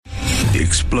the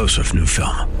explosive new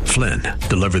film, Flynn,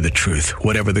 Deliver the Truth,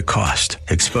 Whatever the Cost,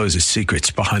 exposes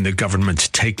secrets behind the government's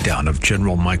takedown of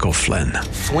General Michael Flynn.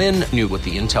 Flynn knew what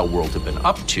the intel world had been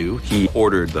up to. He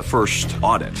ordered the first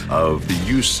audit of the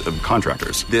use of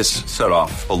contractors. This set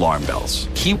off alarm bells.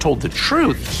 He told the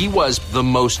truth. He was the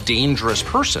most dangerous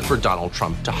person for Donald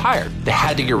Trump to hire. They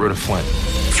had to get rid of Flynn.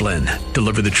 Flynn,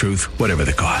 Deliver the Truth, Whatever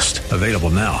the Cost. Available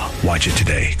now. Watch it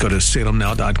today. Go to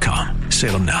salemnow.com.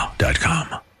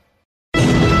 salemnow.com.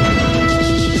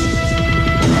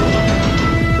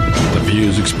 The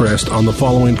views expressed on the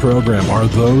following program are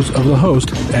those of the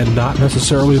host and not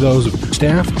necessarily those of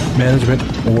staff, management,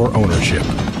 or ownership.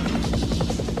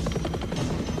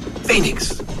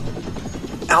 Phoenix,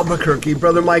 Albuquerque,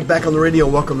 Brother Mike back on the radio.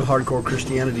 Welcome to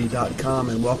HardcoreChristianity.com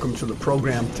and welcome to the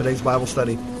program. Today's Bible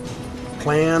study,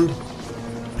 Planned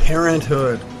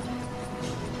Parenthood.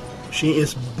 She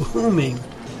is booming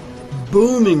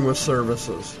with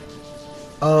services.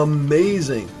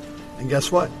 Amazing. And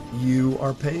guess what? You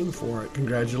are paying for it.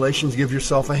 Congratulations. Give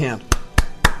yourself a hand.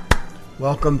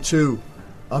 Welcome to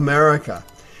America.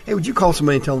 Hey, would you call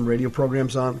somebody and tell them radio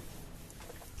program's on?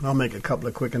 I'll make a couple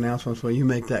of quick announcements while you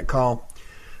make that call.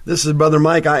 This is Brother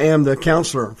Mike. I am the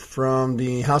counselor from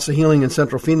the House of Healing in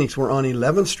Central Phoenix. We're on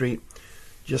 11th Street,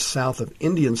 just south of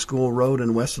Indian School Road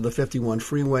and west of the 51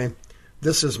 freeway.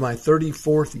 This is my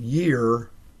 34th year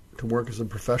to work as a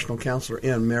professional counselor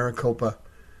in Maricopa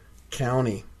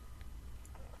County.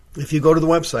 If you go to the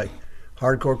website,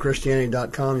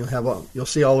 hardcorechristianity.com, you'll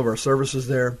see all of our services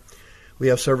there. We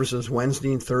have services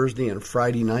Wednesday, Thursday, and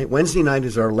Friday night. Wednesday night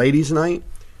is our ladies' night,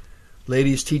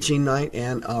 ladies' teaching night,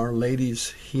 and our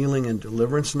ladies' healing and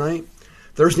deliverance night.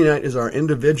 Thursday night is our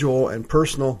individual and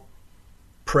personal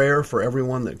prayer for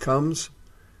everyone that comes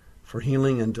for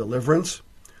healing and deliverance.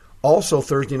 Also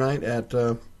Thursday night at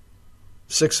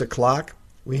 6 o'clock,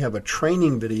 we have a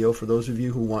training video for those of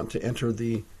you who want to enter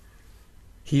the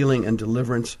healing and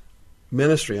deliverance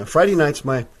ministry. On Friday nights,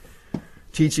 my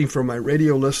teaching for my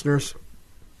radio listeners,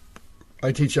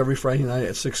 I teach every Friday night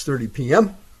at 6:30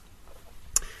 p.m.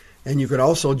 And you can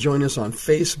also join us on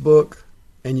Facebook,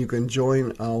 and you can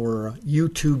join our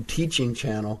YouTube teaching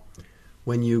channel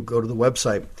when you go to the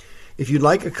website. If you'd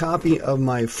like a copy of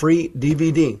my free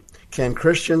DVD, Can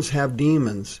Christians Have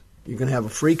Demons? You can have a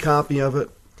free copy of it.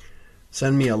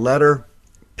 Send me a letter,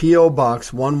 P.O.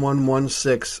 Box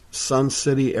 1116, Sun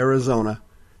City, Arizona,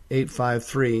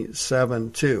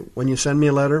 85372. When you send me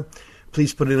a letter,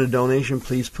 please put in a donation.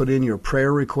 Please put in your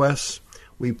prayer requests.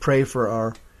 We pray for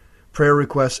our prayer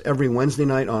requests every Wednesday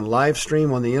night on live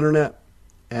stream on the internet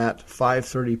at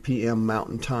 5:30 p.m.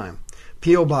 Mountain Time.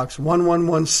 P.O. Box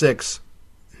 1116,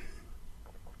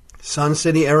 Sun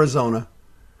City, Arizona,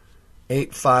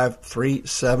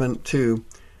 85372.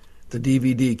 The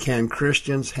DVD, Can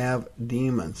Christians Have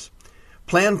Demons?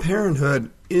 Planned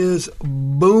Parenthood is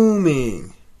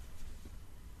booming.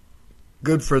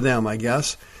 Good for them, I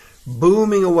guess.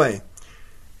 Booming away.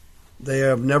 They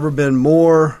have never been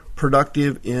more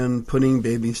productive in putting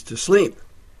babies to sleep,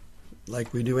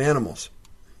 like we do animals.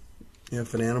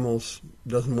 If an animal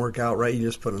doesn't work out right, you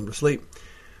just put them to sleep.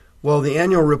 Well, the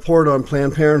annual report on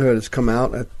Planned Parenthood has come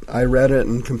out. I read it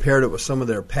and compared it with some of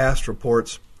their past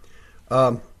reports.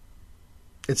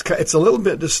 It's a little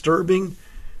bit disturbing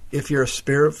if you're a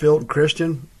Spirit-filled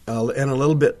Christian and a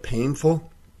little bit painful.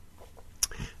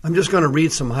 I'm just going to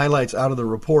read some highlights out of the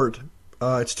report.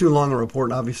 It's too long a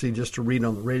report, obviously, just to read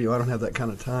on the radio. I don't have that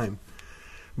kind of time.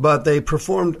 But they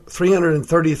performed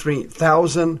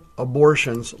 333,000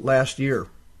 abortions last year.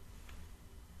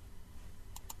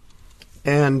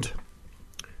 And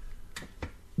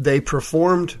they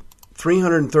performed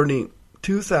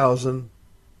 332,000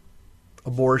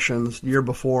 abortions the year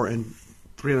before and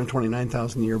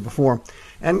 329,000 the year before.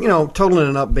 And,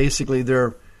 totaling it up, basically,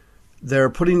 they're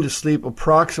putting to sleep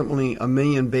approximately 1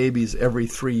 million babies every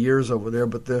 3 years over there,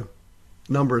 but the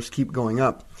numbers keep going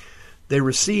up. They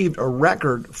received a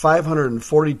record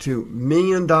 $542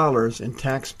 million in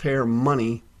taxpayer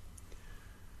money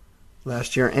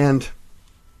last year. And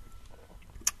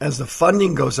as the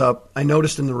funding goes up, I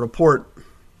noticed in the report,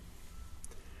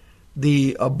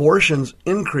 the abortions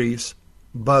increase,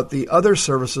 but the other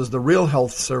services, the real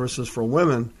health services for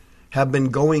women, have been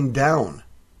going down.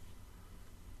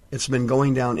 It's been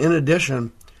going down. In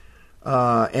addition,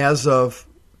 as of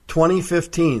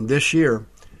 2015, this year,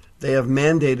 they have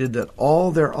mandated that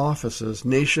all their offices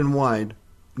nationwide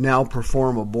now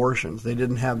perform abortions. They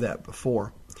didn't have that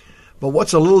before. But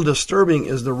what's a little disturbing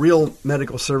is the real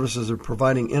medical services are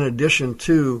providing in addition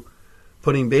to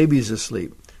putting babies to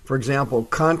sleep. For example,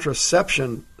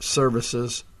 contraception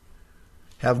services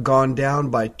have gone down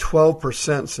by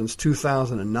 12% since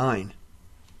 2009.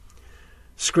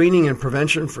 Screening and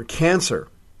prevention for cancer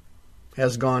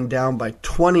has gone down by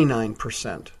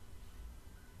 29%.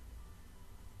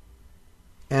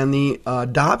 And the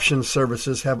adoption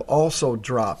services have also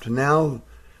dropped. Now,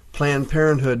 Planned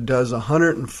Parenthood does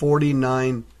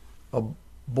 149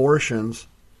 abortions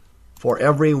for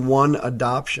every one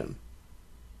adoption,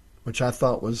 which I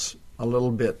thought was a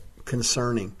little bit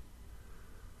concerning.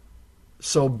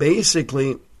 So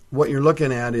basically, what you're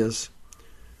looking at is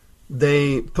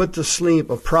they put to sleep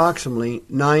approximately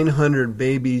 900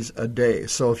 babies a day.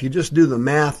 So if you just do the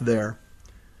math there,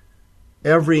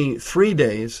 every 3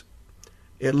 days,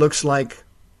 it looks like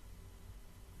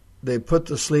they put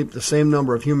to sleep the same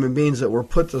number of human beings that were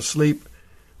put to sleep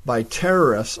by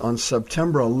terrorists on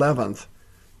September 11th,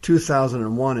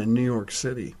 2001 in New York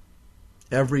City.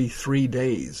 Every 3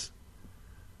 days,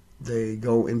 they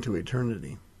go into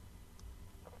eternity.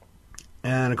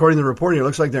 And according to the reporting, it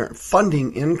looks like their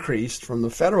funding increased from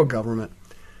the federal government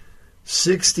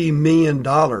 $60 million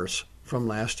from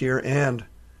last year. And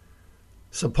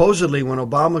supposedly when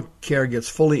Obamacare gets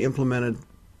fully implemented,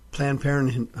 Planned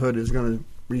Parenthood is going to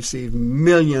receive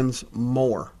millions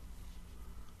more.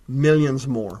 Millions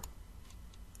more.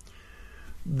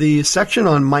 The section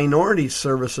on minority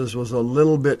services was a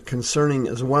little bit concerning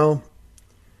as well.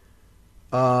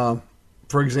 For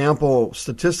example,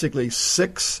 statistically,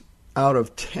 6 out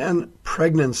of 10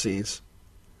 pregnancies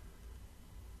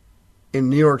in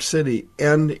New York City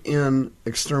end in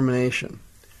extermination.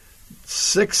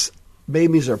 6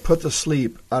 babies are put to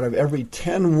sleep out of every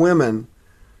 10 women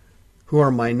who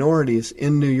are minorities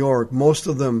in New York, most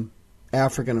of them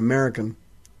African American,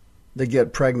 that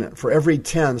get pregnant. For every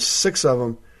 10, 6 of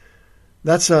them.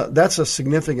 That's a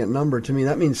significant number to me.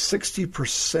 That means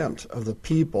 60% of the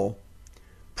people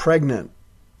pregnant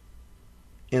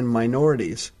in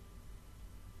minorities,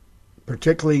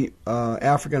 particularly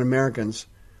African Americans,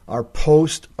 are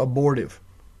post-abortive.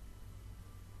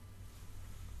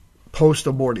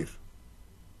 Post-abortive.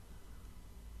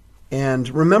 And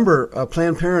remember,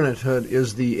 Planned Parenthood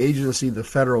is the agency of the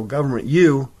federal government.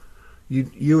 You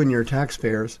and your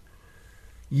taxpayers,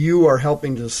 you are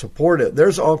helping to support it.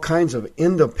 There's all kinds of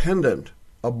independent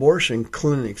abortion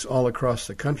clinics all across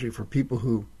the country for people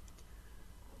who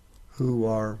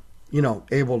are,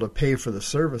 able to pay for the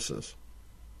services.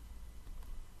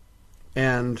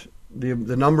 And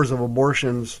the numbers of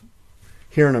abortions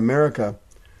here in America,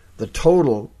 the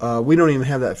total, we don't even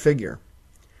have that figure.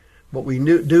 But we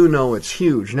do know it's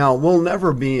huge. Now, we'll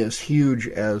never be as huge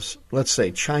as, let's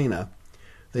say, China,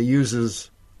 that uses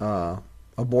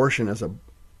abortion as a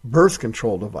birth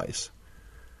control device.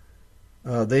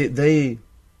 They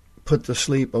put to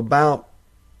sleep about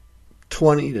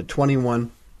 20 to 21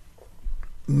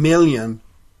 million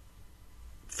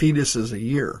fetuses a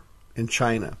year in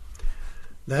China.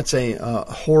 That's a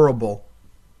horrible,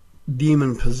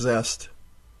 demon-possessed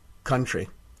country.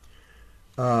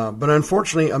 But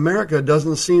unfortunately, America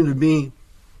doesn't seem to be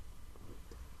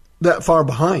that far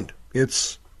behind.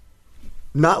 It's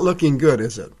not looking good,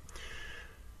 is it?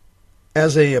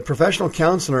 As a professional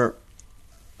counselor,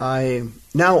 I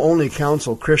now only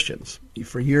counsel Christians.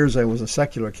 For years, I was a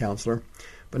secular counselor,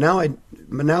 but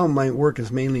now my work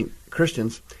is mainly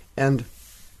Christians, and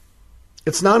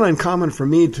it's not uncommon for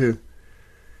me to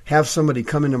have somebody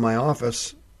come into my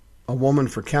office, a woman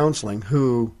for counseling,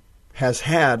 who has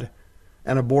had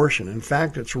an abortion. In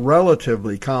fact, it's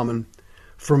relatively common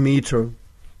for me to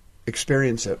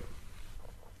experience it.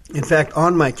 In fact,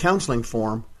 on my counseling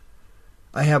form,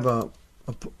 I have a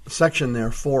section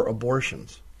there for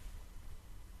abortions.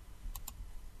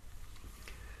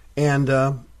 And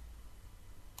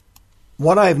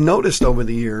what I've noticed over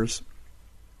the years,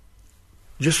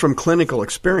 just from clinical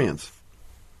experience,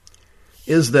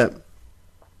 is that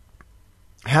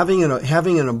having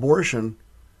an abortion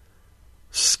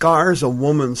scars a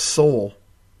woman's soul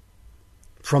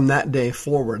from that day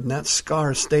forward, and that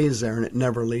scar stays there and it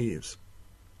never leaves.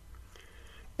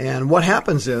 And what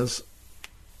happens is,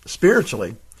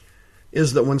 spiritually,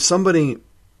 is that when somebody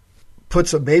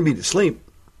puts a baby to sleep,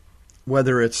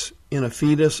 whether it's in a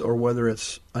fetus or whether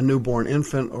it's a newborn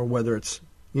infant or whether it's,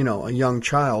 a young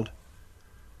child,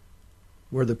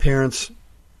 where the parents,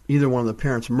 either one of the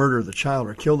parents murder the child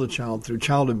or kill the child through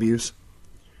child abuse,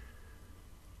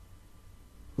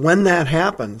 when that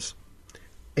happens,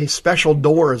 a special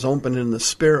door is opened in the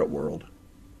spirit world.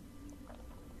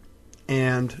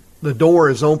 And the door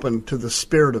is open to the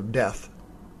spirit of death.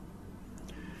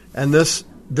 And this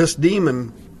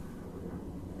demon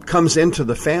comes into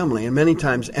the family and many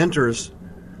times enters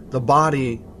the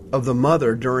body of the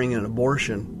mother during an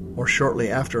abortion or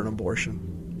shortly after an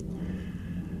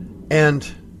abortion. And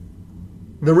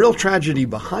The real tragedy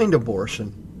behind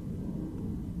abortion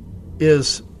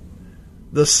is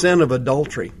the sin of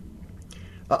adultery.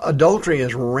 Adultery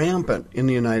is rampant in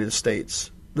the United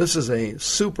States. This is a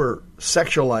super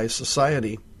sexualized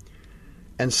society,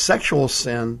 and sexual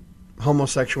sin,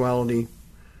 homosexuality,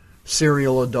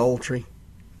 serial adultery,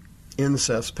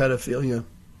 incest, pedophilia,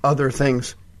 other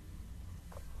things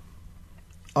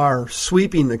are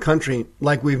sweeping the country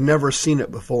like we've never seen it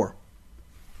before.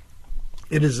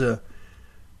 It is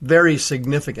very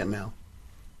significant now.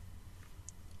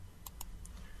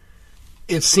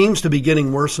 It seems to be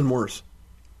getting worse and worse.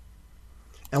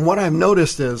 And what I've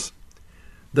noticed is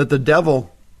that the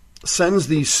devil sends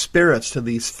these spirits to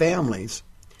these families,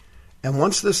 and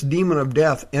once this demon of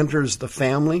death enters the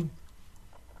family,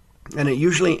 and it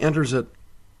usually enters it,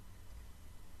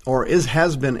 or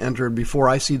has been entered before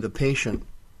I see the patient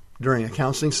during a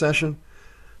counseling session,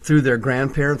 through their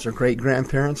grandparents or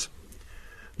great-grandparents,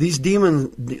 these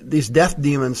death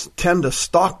demons tend to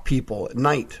stalk people at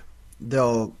night.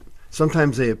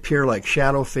 Sometimes they appear like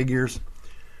shadow figures.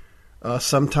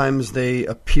 Sometimes they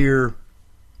appear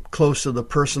close to the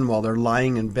person while they're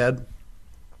lying in bed.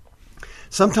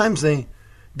 Sometimes they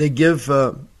give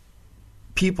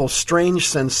people strange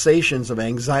sensations of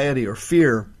anxiety or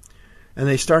fear, and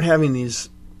they start having these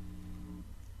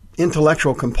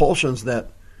intellectual compulsions that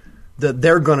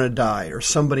they're going to die, or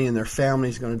somebody in their family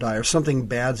is going to die, or something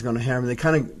bad's going to happen. They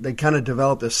kind of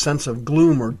develop this sense of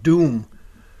gloom or doom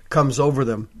comes over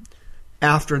them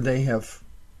after they have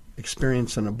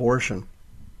experienced an abortion.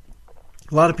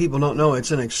 A lot of people don't know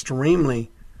it's an extremely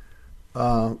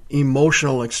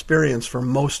emotional experience for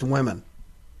most women.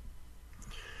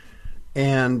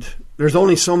 And there's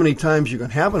only so many times you can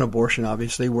have an abortion,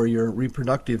 obviously, where your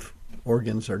reproductive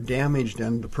organs are damaged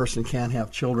and the person can't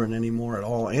have children anymore at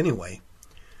all anyway.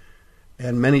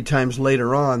 And many times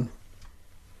later on,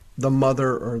 the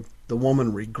mother or the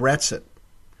woman regrets it.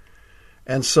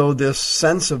 And so this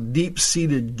sense of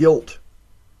deep-seated guilt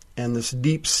and this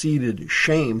deep-seated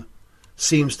shame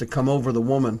seems to come over the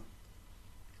woman.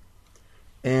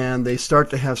 And they start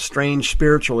to have strange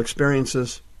spiritual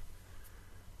experiences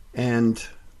and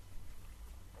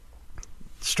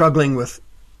struggling with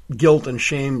guilt and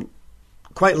shame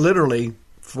quite literally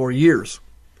for years.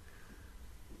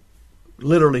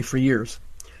 Literally for years.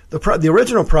 The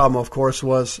original problem, of course,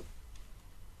 was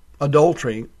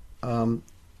adultery.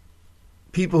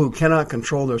 People who cannot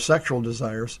control their sexual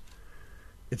desires.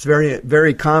 It's very,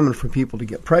 very common for people to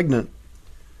get pregnant,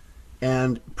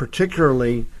 and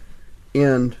particularly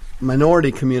in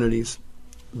minority communities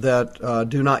that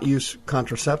do not use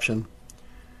contraception,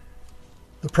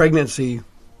 the pregnancy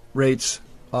rates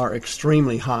are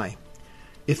extremely high.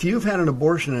 If you've had an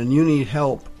abortion and you need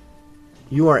help,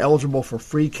 you are eligible for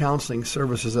free counseling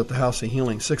services at the House of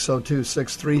Healing,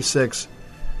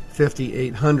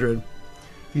 602-636-5800.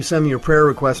 If you send me your prayer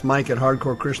request, Mike at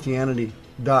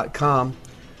hardcorechristianity.com,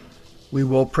 we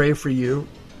will pray for you.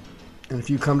 And if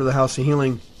you come to the House of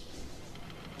Healing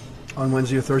on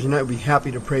Wednesday or Thursday night, we'll be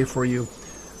happy to pray for you.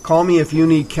 Call me if you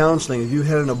need counseling. If you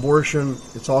had an abortion,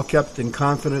 it's all kept in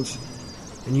confidence,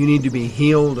 and you need to be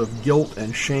healed of guilt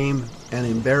and shame and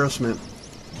embarrassment.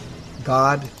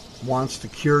 God wants to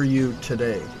cure you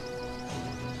today.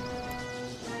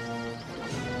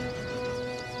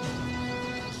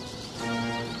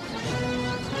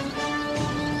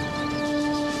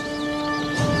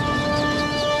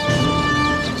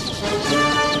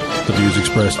 The views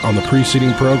expressed on the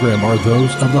preceding program are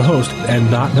those of the host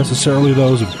and not necessarily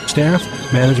those of staff,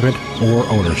 management, or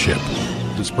ownership.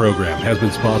 This program has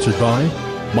been sponsored by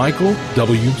Michael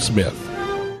W. Smith.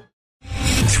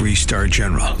 3-star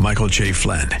General Michael J.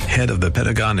 Flynn, head of the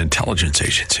Pentagon Intelligence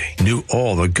Agency, knew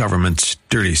all the government's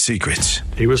dirty secrets.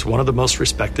 He was one of the most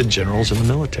respected generals in the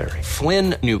military.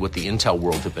 Flynn knew what the intel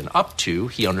world had been up to.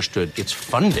 He understood its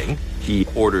funding. He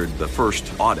ordered the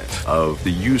first audit of the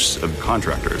use of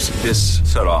contractors. This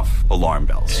set off alarm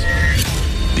bells.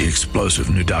 The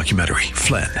explosive new documentary,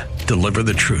 Flynn, Deliver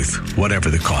the Truth, Whatever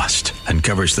the Cost,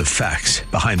 uncovers the facts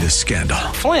behind this scandal.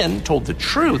 Flynn told the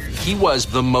truth. He was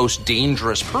the most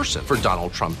dangerous person for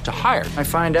Donald Trump to hire. I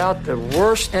find out the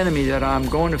worst enemy that I'm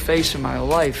going to face in my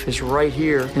life is right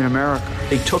here in America.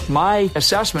 They took my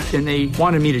assessment and they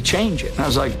wanted me to change it. And I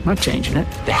was like, I'm not changing it.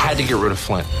 They had to get rid of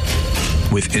Flynn.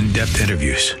 With in-depth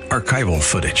interviews, archival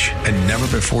footage, and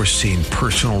never-before-seen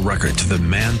personal records of the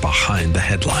man behind the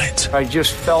headlines. I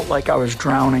just felt like I was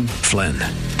drowning. Flynn,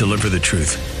 Deliver the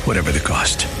Truth, Whatever the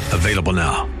Cost. Available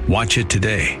now. Watch it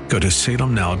today. Go to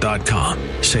salemnow.com.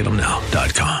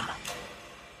 salemnow.com.